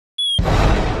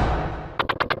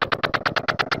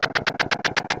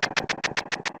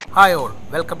Hi all,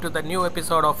 welcome to the new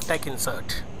episode of Tech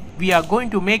Insert. We are going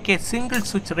to make a single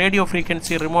switch radio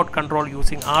frequency remote control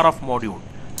using RF module,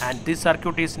 and this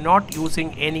circuit is not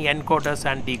using any encoders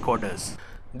and decoders.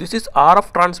 This is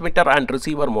RF transmitter and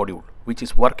receiver module which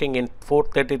is working in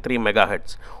 433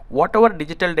 MHz. Whatever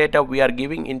digital data we are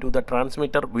giving into the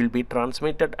transmitter will be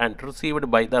transmitted and received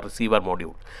by the receiver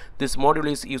module. This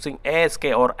module is using ASK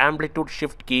or amplitude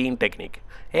shift keying technique.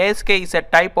 ASK is a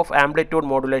type of amplitude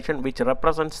modulation which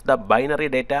represents the binary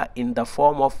data in the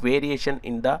form of variation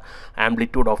in the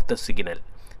amplitude of the signal.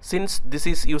 Since this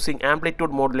is using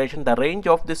amplitude modulation, the range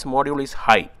of this module is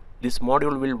high. This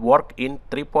module will work in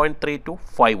 3.3 to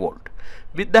 5 volt.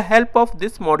 With the help of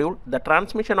this module, the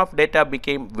transmission of data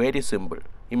became very simple.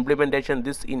 Implementation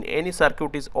this in any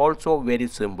circuit is also very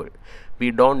simple.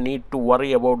 We don't need to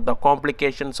worry about the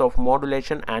complications of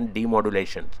modulation and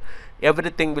demodulation.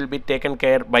 Everything will be taken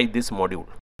care by this module.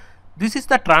 This is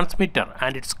the transmitter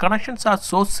and its connections are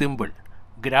so simple.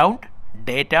 Ground,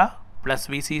 data, plus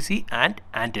VCC and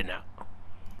antenna.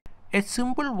 A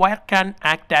simple wire can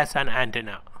act as an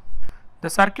antenna. The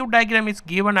circuit diagram is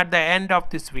given at the end of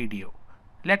this video.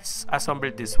 Let's assemble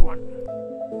this one.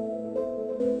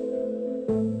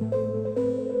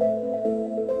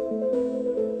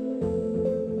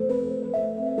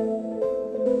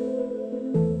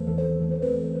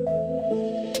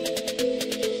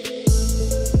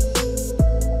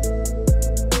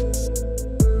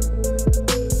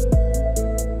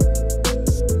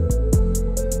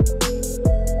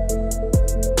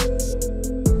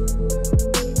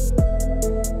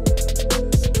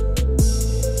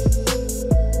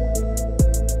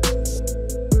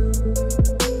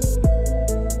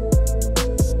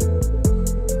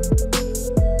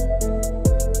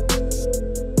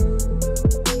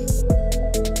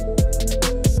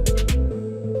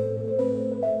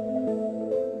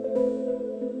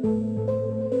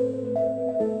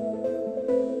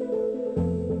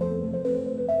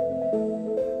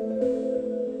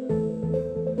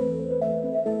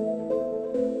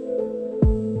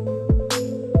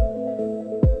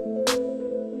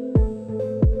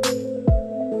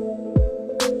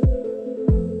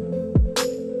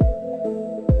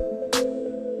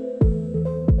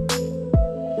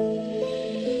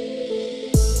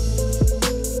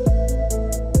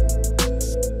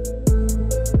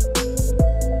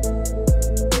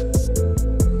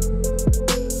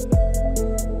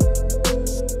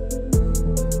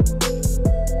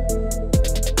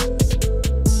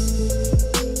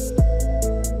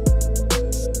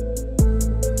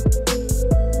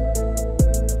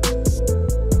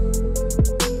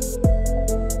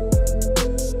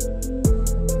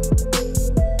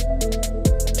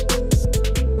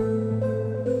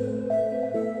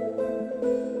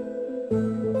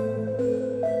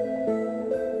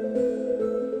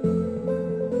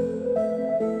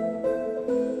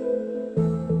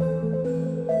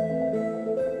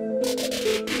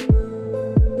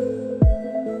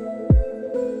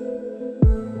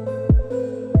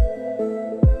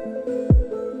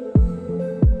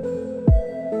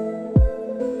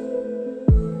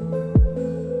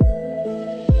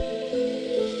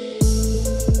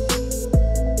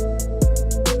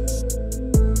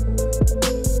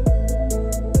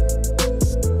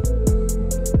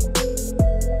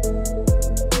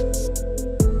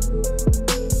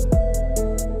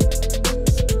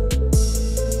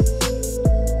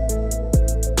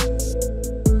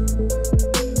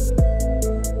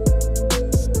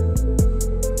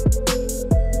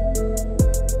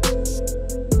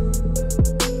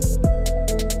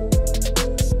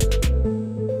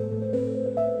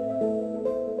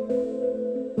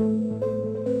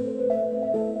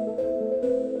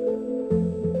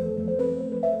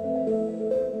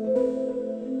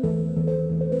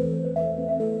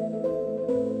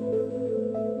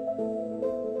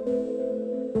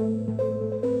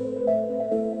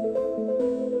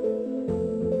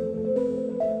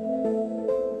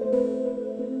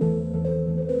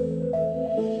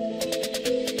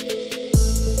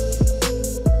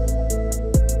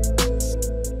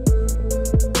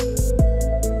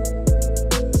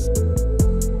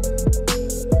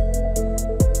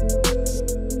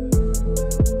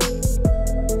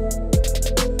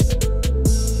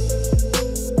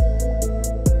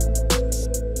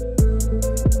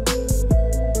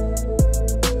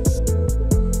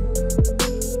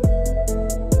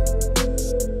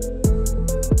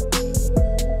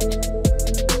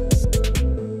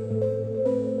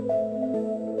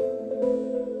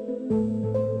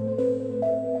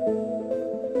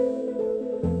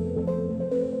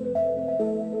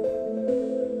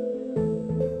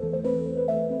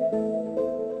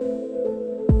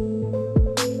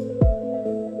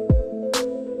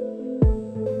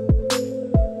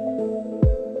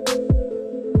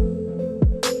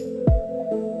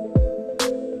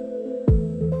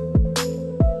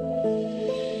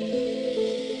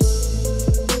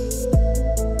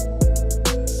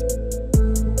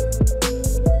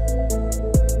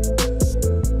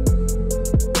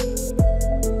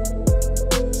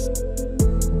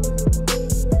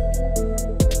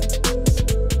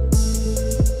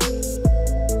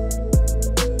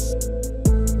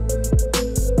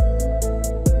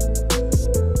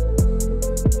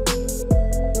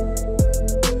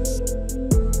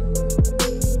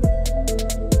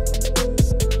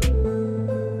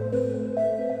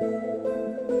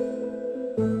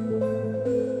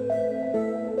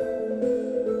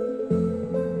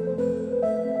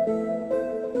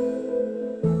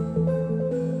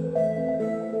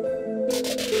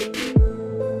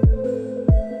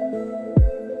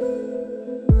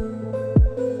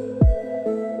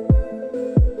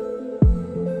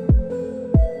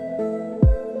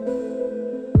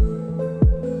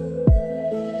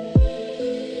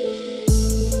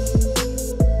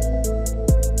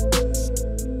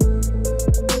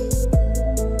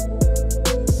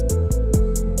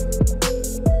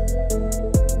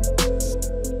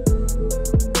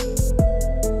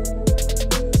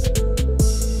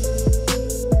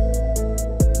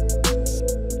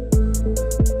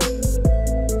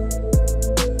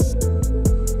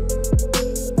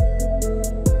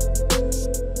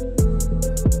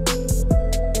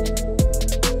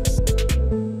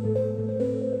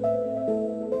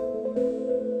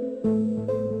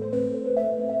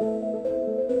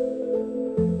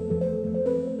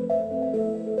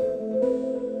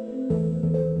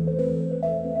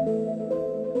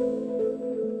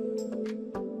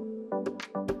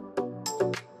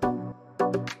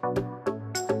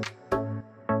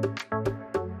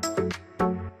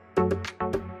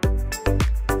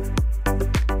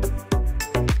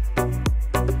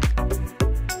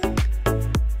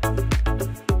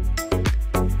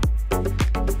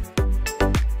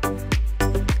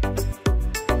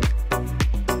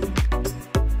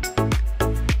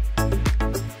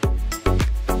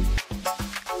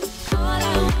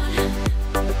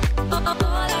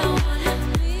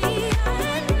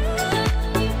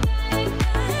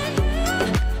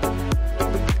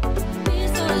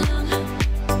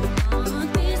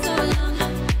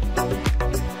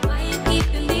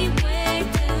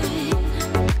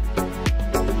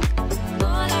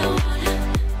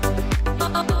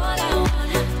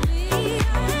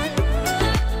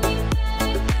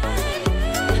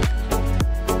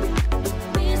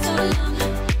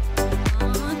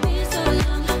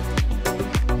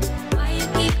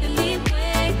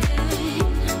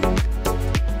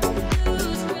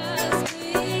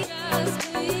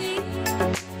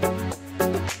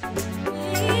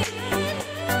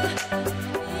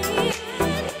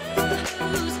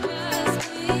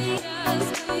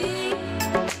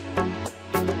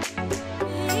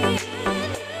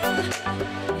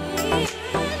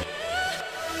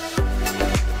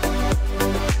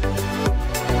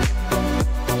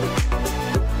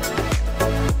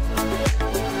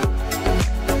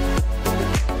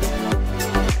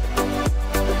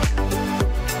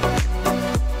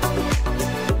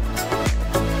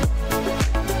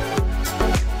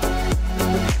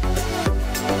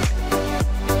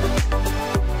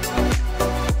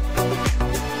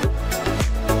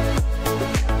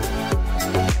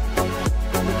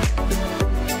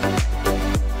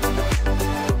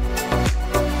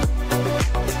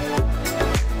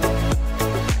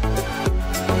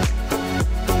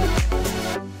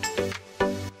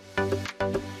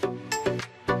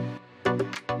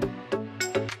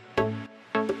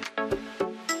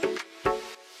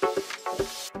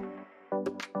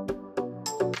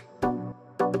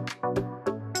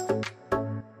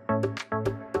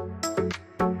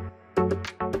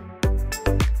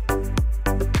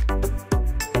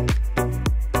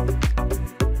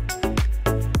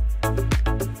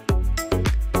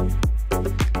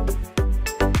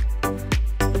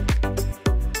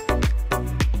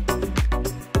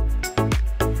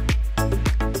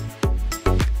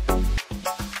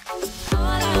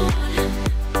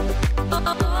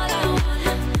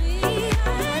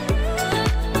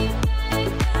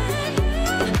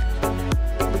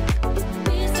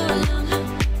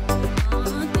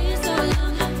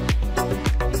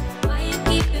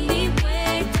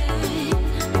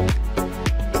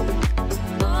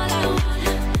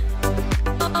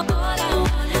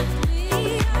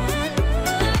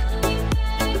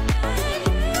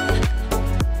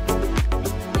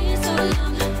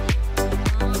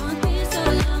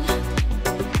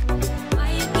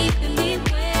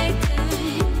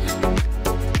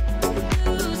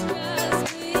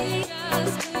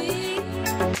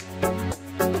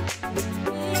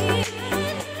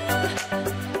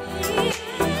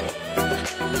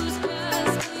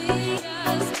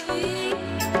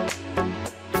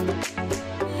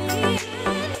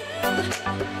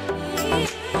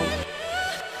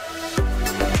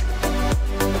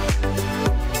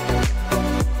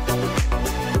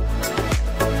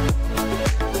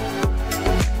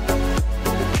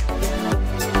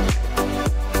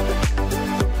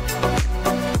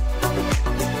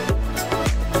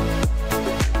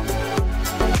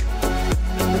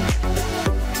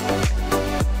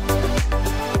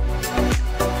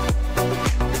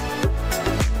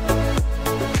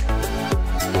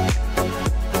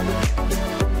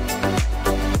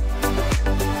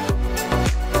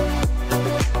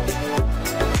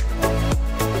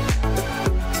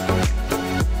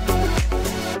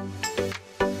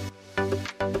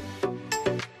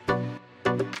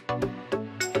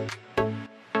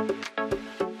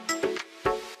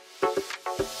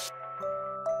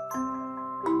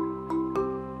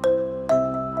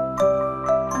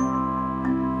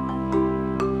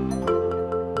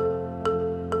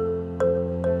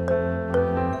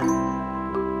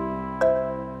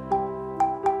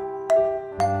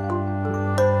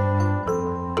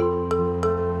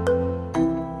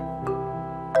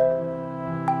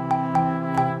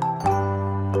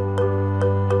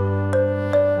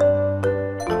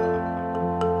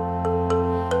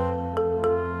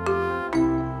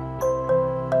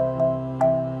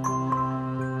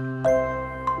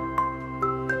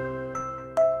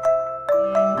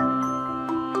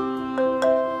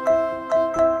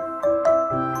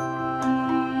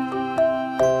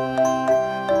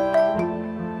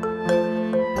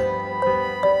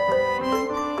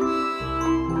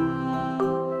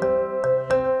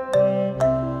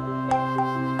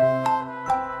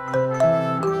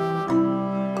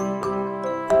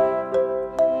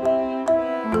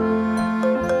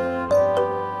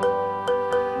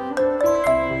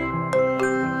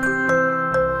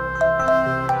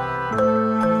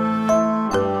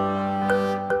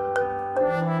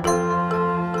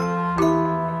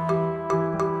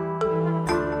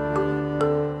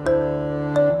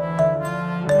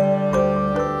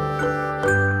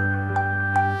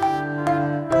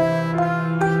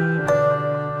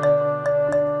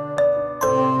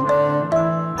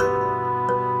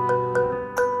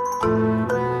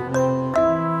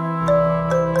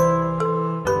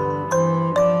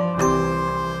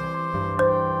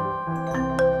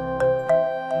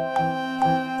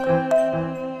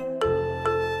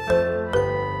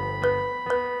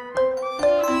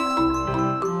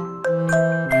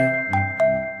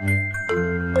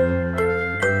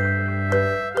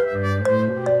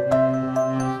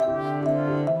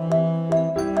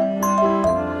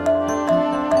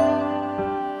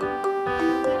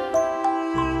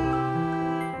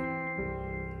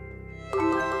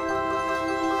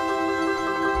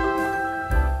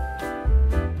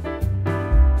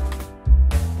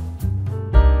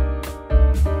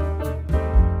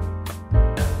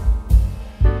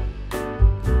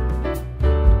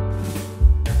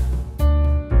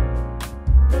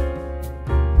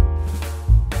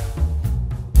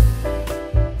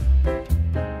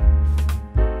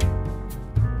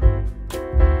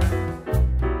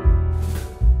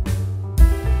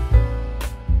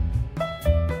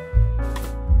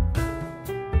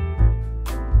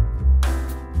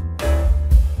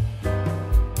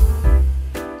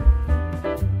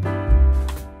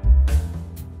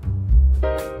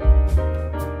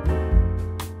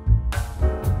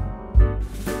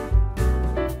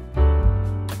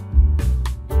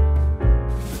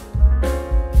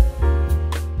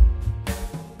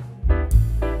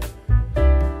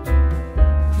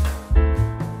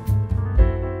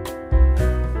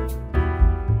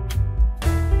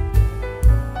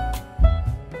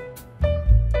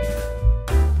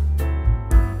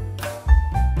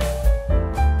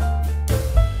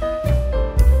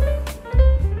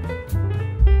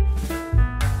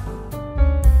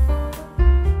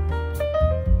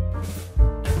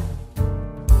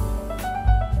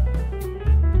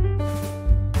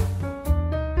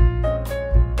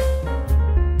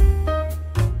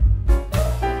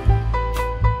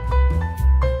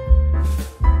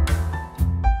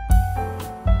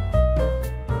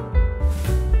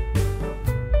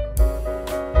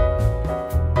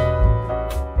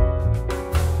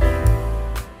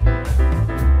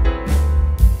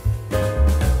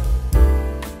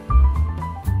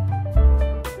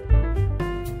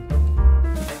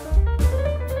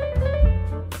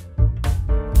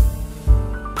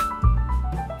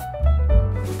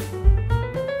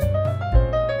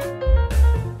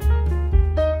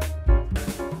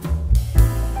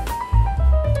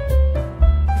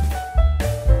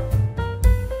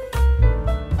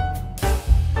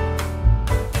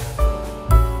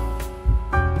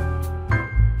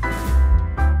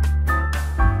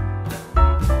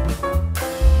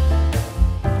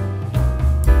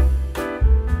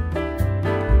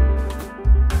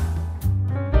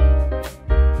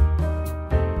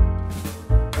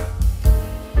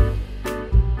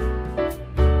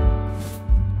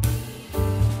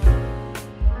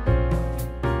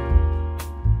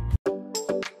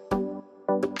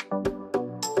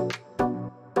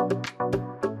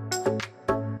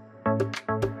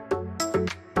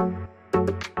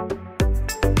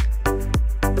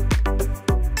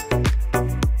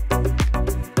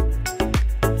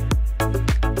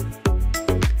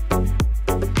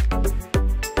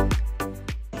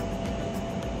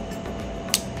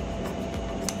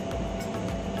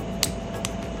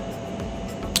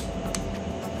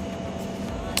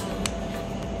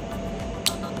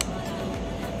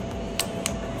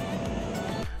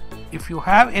 If you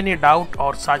have any doubt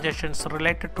or suggestions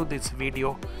related to this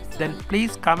video, then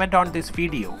please comment on this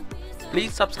video.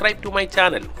 Please subscribe to my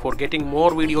channel for getting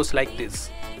more videos like this.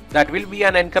 That will be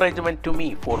an encouragement to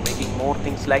me for making more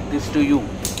things like this to you.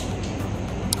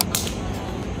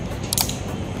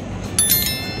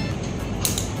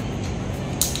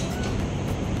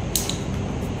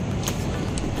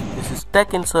 This is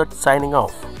Tech Insert signing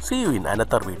off. See you in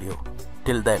another video.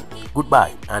 Till then,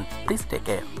 goodbye and please take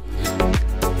care.